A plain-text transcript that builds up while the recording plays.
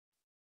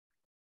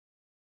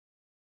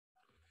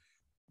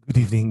Good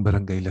evening,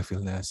 Barangay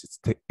LAFILNAZ.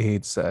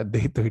 It's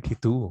day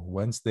 32,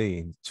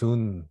 Wednesday,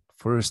 June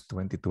 1st,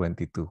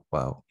 2022.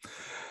 Wow.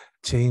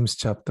 James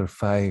chapter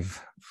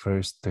 5,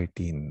 verse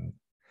 13.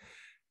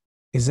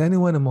 Is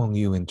anyone among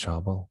you in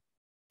trouble?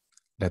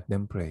 Let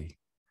them pray.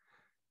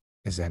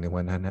 Is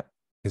anyone,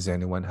 is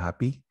anyone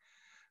happy?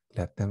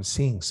 Let them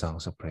sing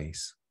songs of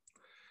praise.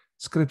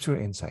 Scripture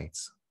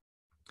insights.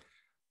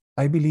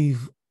 I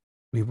believe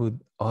we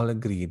would all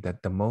agree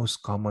that the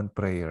most common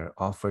prayer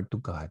offered to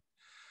God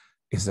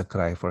is a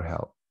cry for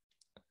help.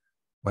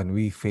 When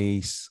we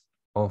face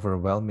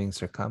overwhelming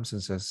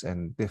circumstances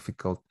and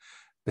difficult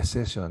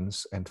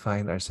decisions and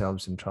find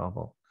ourselves in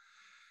trouble,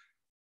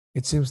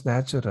 it seems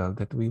natural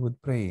that we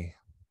would pray.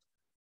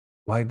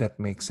 Why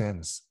that makes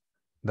sense?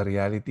 The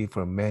reality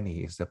for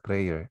many is that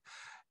prayer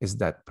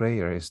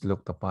is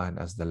looked upon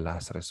as the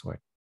last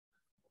resort.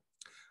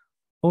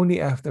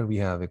 Only after we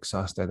have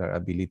exhausted our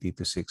ability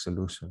to seek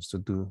solutions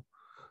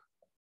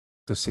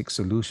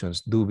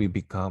do we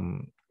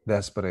become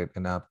desperate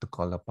enough to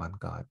call upon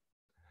God.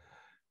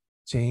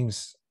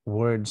 James'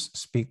 words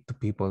speak to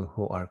people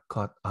who are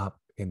caught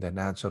up in the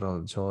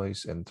natural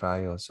joys and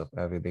trials of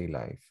everyday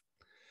life.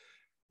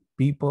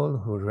 People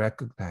who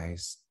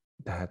recognize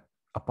that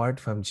apart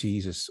from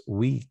Jesus,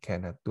 we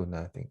cannot do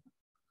nothing,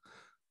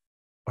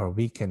 or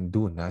we can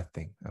do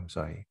nothing. I'm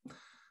sorry.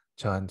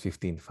 John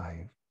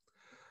 15:5.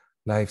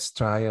 Life's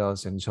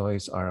trials and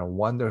joys are a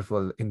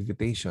wonderful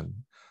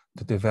invitation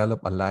to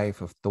develop a life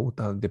of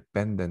total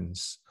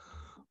dependence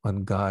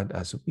on God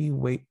as we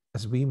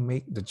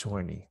make the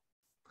journey.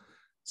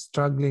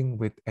 Struggling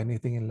with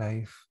anything in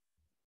life,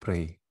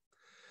 pray.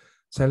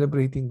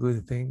 Celebrating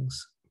good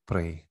things,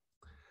 pray.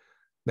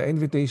 The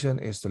invitation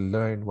is to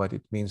learn what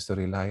it means to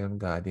rely on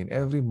God in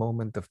every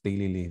moment of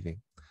daily living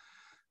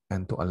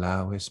and to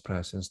allow His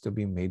presence to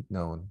be made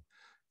known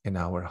in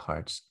our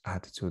hearts,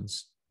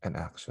 attitudes, and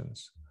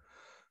actions.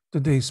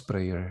 Today's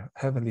prayer,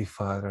 Heavenly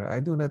Father, I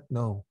do not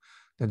know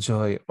the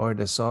joy or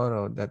the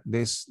sorrow that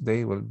this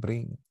day will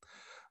bring,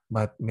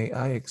 but may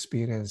I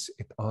experience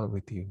it all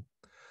with you.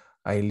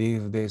 I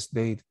live this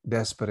day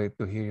desperate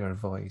to hear your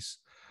voice.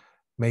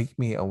 Make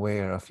me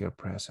aware of your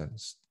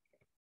presence.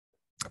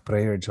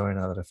 Prayer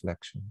journal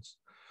reflections.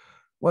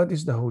 What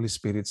is the Holy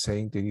Spirit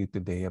saying to you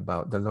today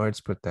about the Lord's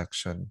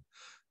protection,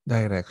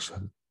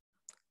 direction,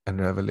 and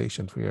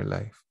revelation for your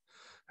life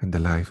and the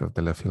life of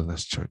the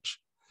LaFilNAZ Church?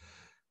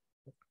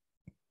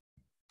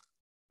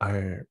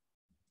 Our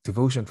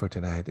devotion for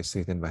tonight is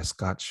written by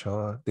Scott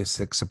Shaw,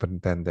 District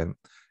Superintendent,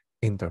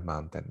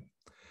 Intermountain.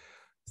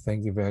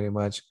 Thank you very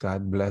much.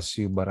 God bless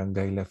you,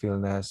 Barangay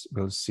LaFilNAZ.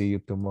 We'll see you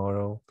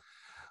tomorrow.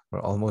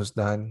 We're almost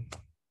done.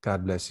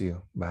 God bless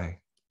you. Bye.